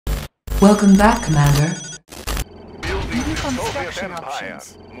Welcome back, Commander. New construction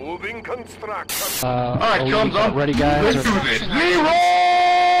options. Moving construction. Alright, thumbs up. Ready, guys? Let's do this.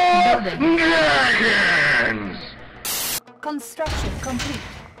 Building. Dragons! Construction complete.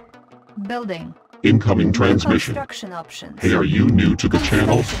 Building. Incoming transmission. Construction options. Hey, are you new to the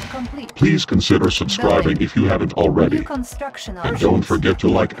channel? Construction complete. Please consider subscribing if you haven't already. New construction And options. don't forget to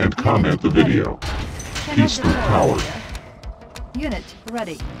like and comment the video. Cannot Peace through deploy power. here. Unit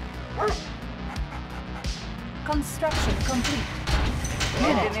ready. Construction complete.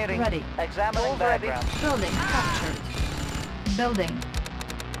 Unit ready. Examining background. Building captured. Building.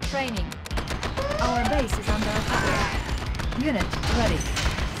 Training. Our base is under attack. Unit ready.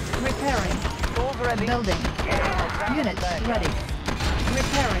 Repairing. Tools ready. Building. Unit ready.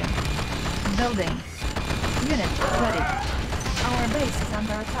 Repairing. Building. Unit ready. Our base is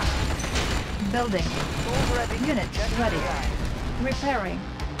under attack. Building. Tools ready. Unit ready. Repairing.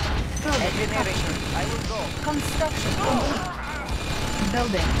 Building Engineering. captured. I will go. Construction complete.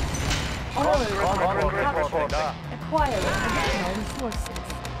 Building. Oil recovery. Acquiring additional resources.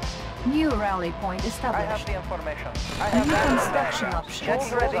 New rally point I have established. the information. I New have the construction options.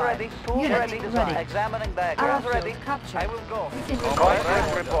 Tools ready. Tools Unit ready. ready. Examining background. Airfield Ready. captured. I will go. We can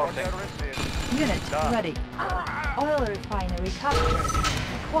Contract report. reporting. Unit ready. Oil refinery captured.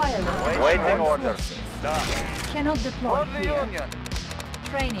 Acquiring Waiting additional order. resources. Cannot deploy For the here. Union.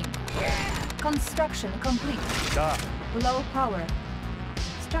 Training. Construction complete. Low power.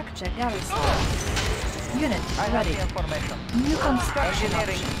 Structure garrison. Unit I have ready. the information. New construction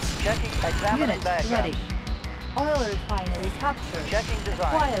Engineering. options. Checking. Examining Unit background. ready. Oil refinery captured. Checking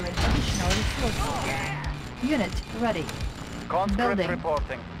design. Acquiring additional resources. Unit ready. Conscript Building.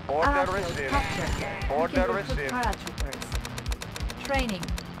 reporting. Order Airfield received. captured. Order Looking for received. paratroopers. Training.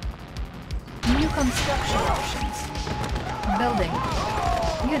 New construction options. Building.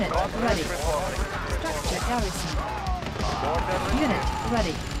 Unit ready. Structure garrison. Unit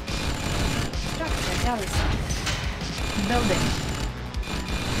ready. Structure garrison. Building.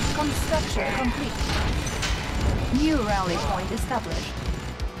 Construction complete. New rally point established.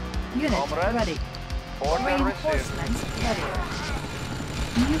 Unit Comrade. ready. Order received. Reinforcements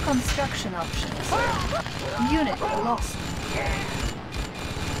ready. New construction options. Unit lost.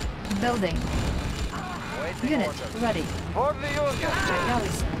 Building. Waiting Unit order. ready. For the Union. Structure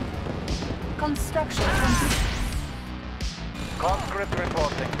garrison. Construction complete. Conscript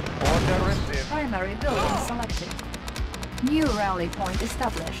reporting. Order received. Primary building selected. New rally point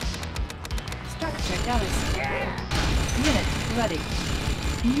established. Structure garrison. Unit ready.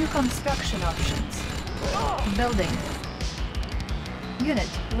 New construction options. Building. Unit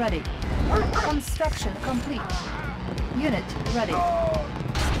ready. Construction complete. Unit ready.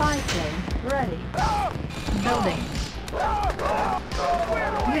 Spy plane ready. Building.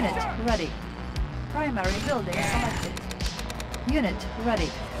 Unit ready. Primary building selected. Unit ready.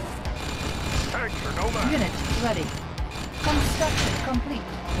 Unit ready. Construction complete.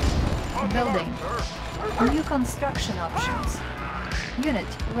 Building. New construction options. Unit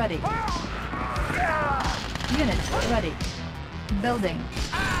ready. Unit ready. Building.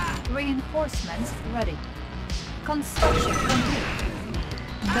 Reinforcements ready. Construction complete.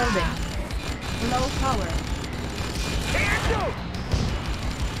 Building. Low power.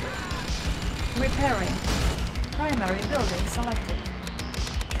 Repairing. Primary building selected.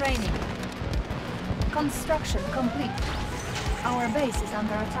 Training. Construction complete. Our base is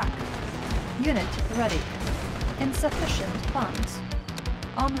under attack. Unit ready. Insufficient funds.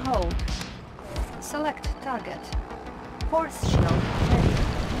 On hold. Select target. Force shield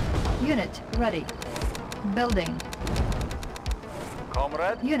ready. Unit ready. Building.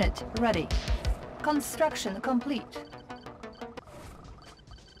 Comrade. Unit ready. Construction complete.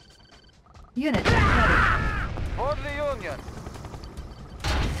 Unit ready. For the Union.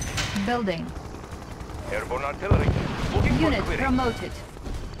 Building. Airborne artillery. Looking for Unit clearing. promoted.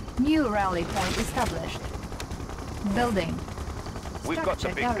 New rally point established. Building. We've got the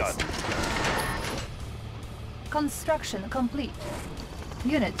Structure big gun. garrison. Construction complete.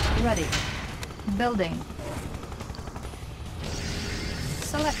 Unit ready. Building.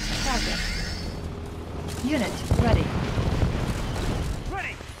 Select target. Unit ready.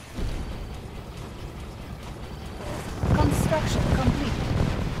 Ready. Construction complete.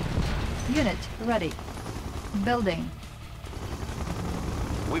 Unit ready. Building.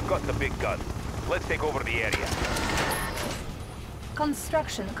 We've got the big gun. Let's take over the area.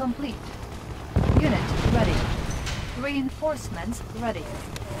 Construction complete. Unit ready. Reinforcements ready.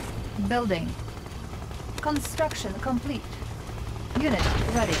 Building. Construction complete. Unit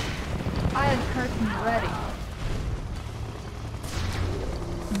ready. Iron curtain ready.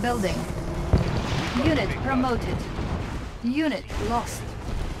 Building. Unit promoted. Unit lost.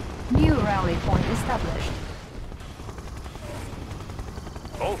 New rally point established.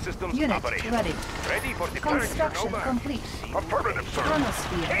 All systems Unit operational. ready. Ready for deployment. Construction complete. Affirmative, sir.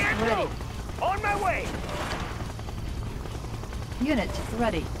 Chronosphere ready. On my way. Unit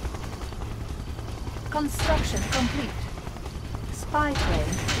ready. Construction complete. Spy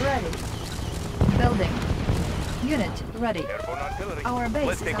plane ready. Building. Unit ready. Airborne artillery. Our base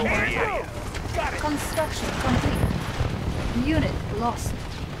Let's is take under over the attack. area. Got it. Construction complete. Unit lost.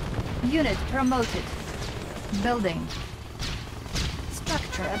 Unit promoted. Building.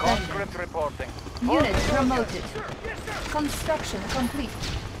 Structure abandoned. Conscript reporting. Unit promoted. Construction complete.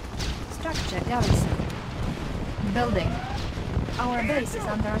 Structure garrison. Building. Our base is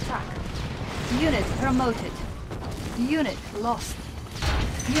under attack. Unit promoted. Unit lost.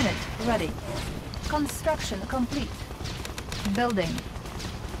 Unit ready. Construction complete. Building.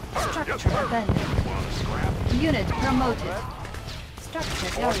 Structure abandoned. Unit promoted.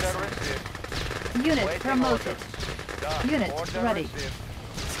 Structure Order garrison. received. Unit Waiting promoted. orders. Done. Unit Order ready. received.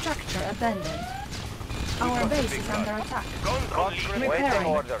 Structure abandoned. Our base is under attack. Guns on Conscript lead. waiting Repairing.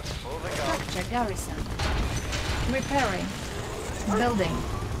 orders. Moving out. Structure garrison. Repairing. Building.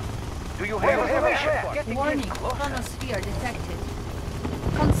 Do you have a mission? Getting Warning, chronosphere detected.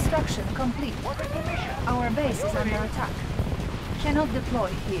 Construction complete. Our base is under attack. Cannot deploy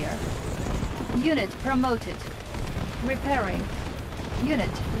here. Unit promoted. Repairing. Unit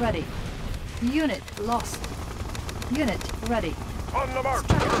ready. Unit lost. Unit ready. On the mark.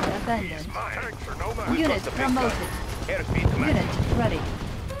 Structure abandoned. Tanks are no match. Unit We've got the big promoted. guns. Airspeed command. Unit ready.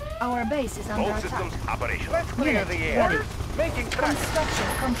 Our base is under All attack. systems operational. Clear Unit the air. ready. Making tracks. Construction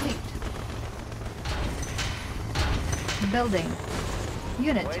complete. Building.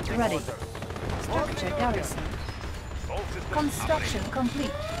 Unit Waiting ready. orders. Structure garrison. All systems Construction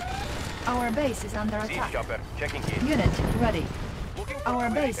complete. Our base is under operational. Siege attack. chopper. Checking in. Unit ready. Looking for Our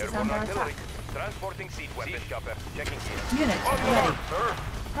clearance. base is Airborne under artillery. attack. Transporting siege weapon. Siege chopper. Checking in. Unit On the ready. mark, sir.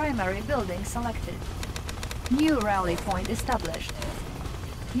 Primary building selected. New rally point established.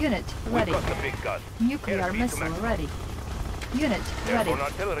 Unit ready. We've got the big gun. Nuclear Airspeed missile command. ready. Unit ready. Airborne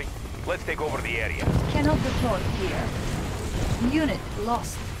artillery. Let's take over the area. Cannot deploy here. Unit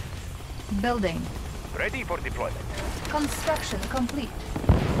lost. Building. Ready for deployment. Construction complete.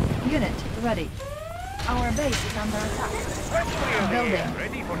 Unit ready. Our base is under attack. Building.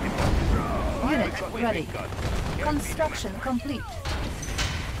 Ready for deployment. Unit We've got the ready. big gun. Airspeed Construction complete.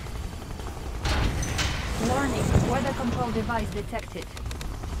 Warning, weather control device detected.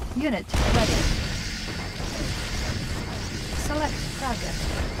 Unit ready. Select target.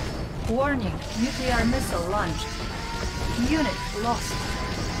 Warning, nuclear missile launched. Unit lost.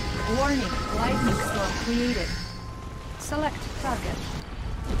 Warning, lightning storm created. Select target.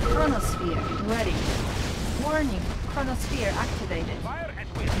 Chronosphere ready. Warning, chronosphere activated. Fire at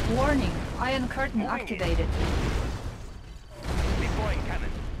will. Warning, iron curtain activated. Deploying cannon.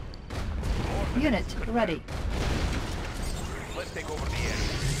 More Unit ready. Let's take over the area.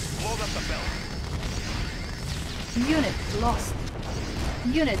 Load up the belt. Unit lost.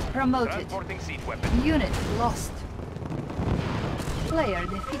 Unit promoted. Transporting siege weapon. Unit lost. Player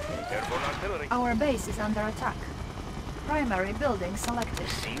defeated. Airborne artillery. Our base is under attack. Primary building selected.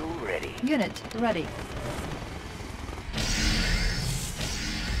 Seal ready. Unit ready.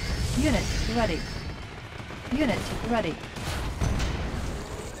 Unit ready. Unit ready.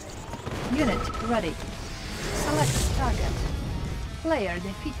 Unit ready. Select target. Player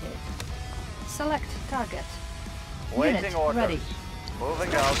defeated. Select target. Waiting Unit orders. ready.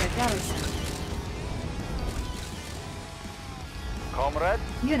 Moving out. Structure garrison. Comrade.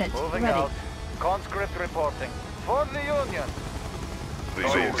 Unit Moving ready. out. Conscript reporting. For the Union.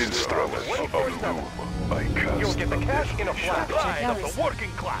 These instruments of doom I cast You'll get the on cash this in a mission. flash. Line of the garrison.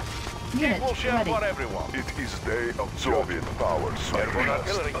 working class. Unit Equal share ready. for everyone. It is day of Soviet power Airborne surpassed.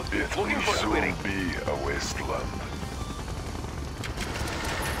 artillery. It Looking will for soon clearing. be a wasteland.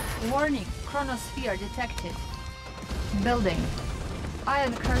 Warning, chronosphere detected. Building.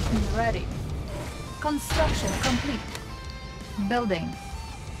 Iron curtain ready. Construction complete. Building.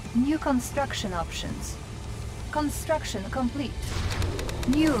 New construction options. Construction complete.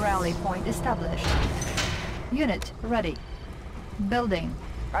 New rally point established. Unit ready. Building.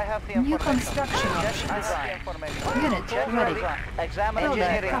 I have the New information. construction Check options. design. information. Unit Check ready. design. Examine Building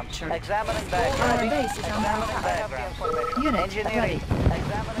engineering. captured. Examining Our diagram. base is under Examining attack. diagram. information. Unit Engineering. ready.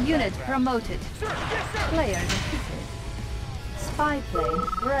 Examining Unit diagram. promoted. Player defeated. Spy plane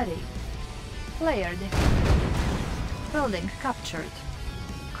ready. Player defeated. Building captured.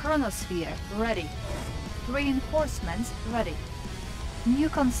 Chronosphere ready. Reinforcements ready. New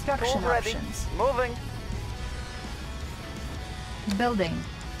construction Tools ready. options. Moving. Building.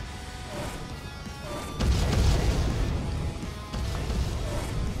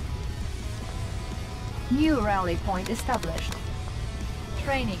 New rally point established.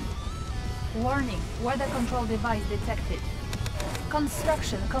 Training. Warning, weather control device detected.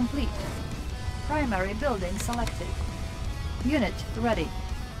 Construction complete. Primary building selected. Unit ready.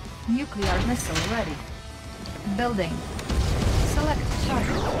 Nuclear missile ready. Building. Select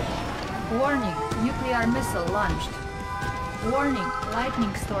target. Warning, nuclear missile launched. Warning,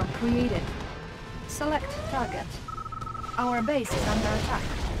 lightning storm created. Select target. Our base is under attack.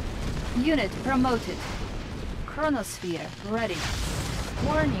 Unit promoted. Chronosphere ready.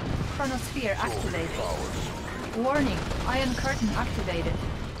 Warning, chronosphere activated. Warning, iron curtain activated.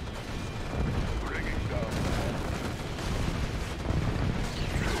 Bringing down.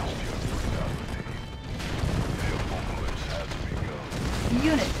 The apocalypse has begun.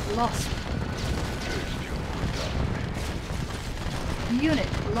 Unit lost. Unit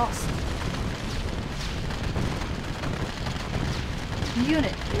lost.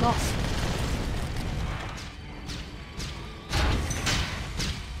 Unit lost.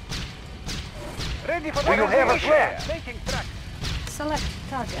 Ready for Do you have a plan? Taking track. Select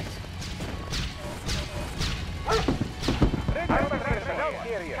target. Ready.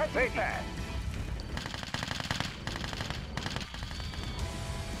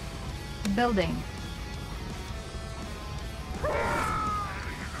 Building.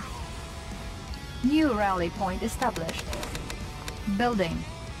 New rally point established. Building.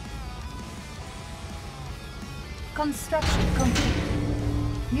 Construction complete.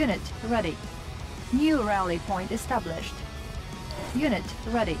 Unit ready. New rally point established. Unit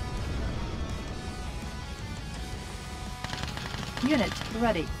ready. Unit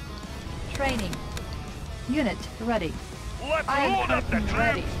ready. Training. Unit ready. Let's Iron load up the curtain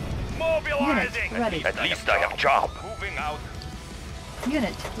ready. troops! Mobilizing! Unit ready. At least I have job. Moving out.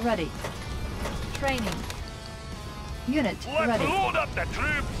 Unit ready. Training. Unit Let's ready. load up the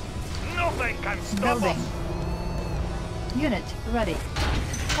troops! Nothing can stop Building. us! Unit ready.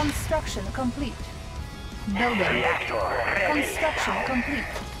 Construction complete. Building. Construction complete.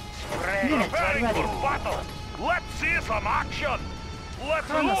 Unit Preparing ready. for battle! Let's see some action! Let's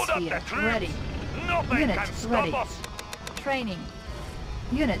load up the Chronosphere troops! ready. Nothing Unit can stop ready. us! Training.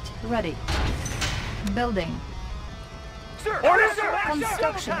 Unit ready. Building. Sir! Orders, sir!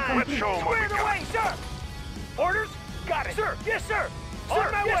 Construction Let's complete. show 'em what we got. Away, sir. Orders? Got it! Sir! Yes, sir!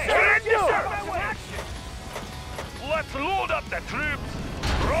 On my way. Yes, Yes, sir! sir. Let's load up the troops!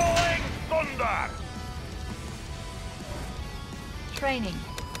 Rolling thunder! Training.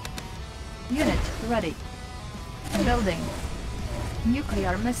 Unit ready. Building.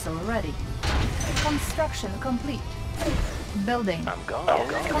 Nuclear missile ready. Construction complete. Building.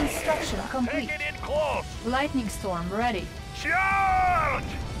 Construction complete. Take it in close! Lightning storm ready. Charge!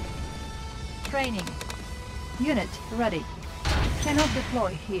 Training. Unit ready. Cannot deploy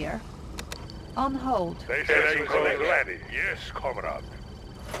here. On hold. Station ready. Yes, comrade.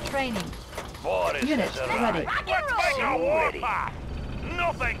 Training. Boris Unit has arrived. ready. Let's make a warpath!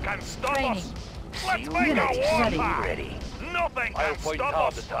 Nothing can stop Training. us! Let's make Unit a ready. warpath! Nothing can stop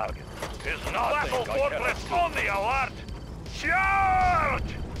us! The target. Is Battle Fortress on the alert! Charge!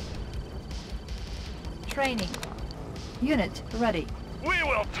 Training. Unit ready. We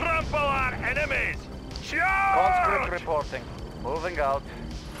will trample our enemies! Conscript Charge! reporting. Moving out.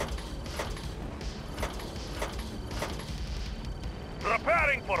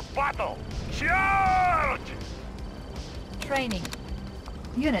 Preparing for battle! Charge! Training.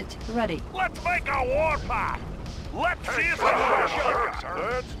 Unit ready. Let's make a warpath! Let's see some action!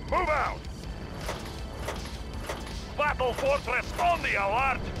 Let's move out. Battle Fortress on the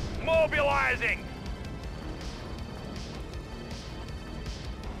alert! Mobilizing!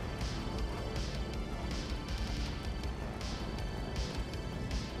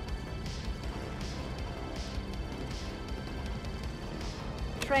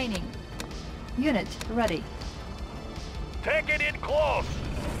 Training. Unit ready. Take it in close!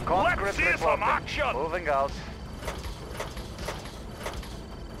 Conscript Let's see reporting. some action! Moving out.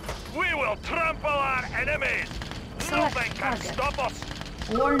 We will trample our enemies! Select Nothing can target. stop us!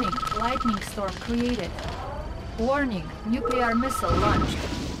 Warning, lightning storm created. Warning, nuclear missile launched.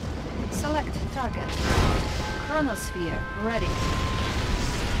 Select target. Chronosphere ready.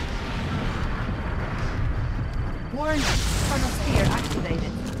 Warning, chronosphere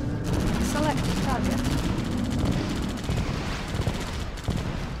activated. Select target.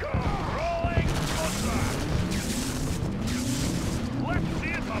 Rolling thunder! Let's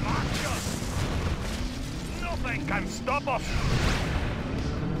see some action! Nothing can stop us!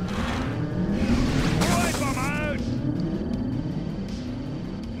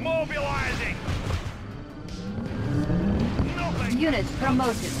 Unit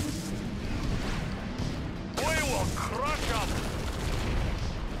promoted. We will crush them.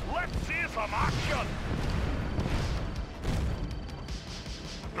 Let's see some action.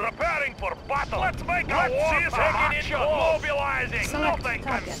 Preparing for battle. Let's make a war action. Mobilizing. Select Nothing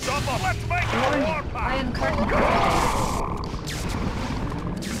can target. stop us. Let's make a Warning. war Iron curtain.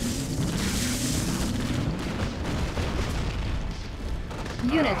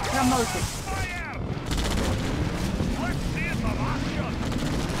 Unit promoted. Fire! Let's see some action.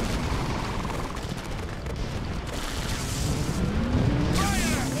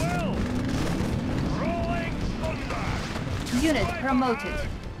 Fire at will. Rolling thunder. Unit promoted.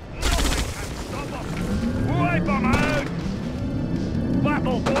 Nothing can stop us. Wipe them out.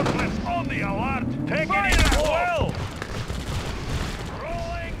 Battle fortress on the alert. Taking it at will.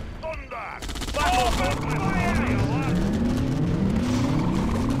 Rolling thunder. Battle fortress on the alert.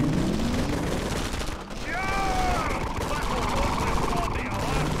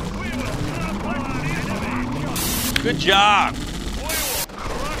 Good job! We will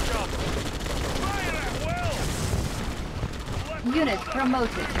crush them! Fire at will! Unit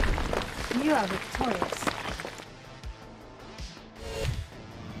promoted. You are victorious.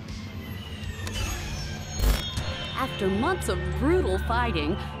 After months of brutal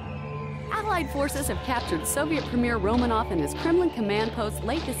fighting, Allied forces have captured Soviet Premier Romanov and his Kremlin command post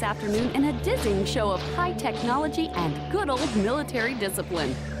late this afternoon in a dizzying show of high technology and good old military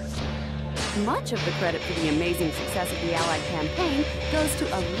discipline. Much of the credit for the amazing success of the Allied campaign goes to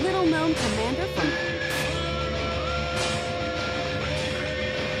a little-known commander from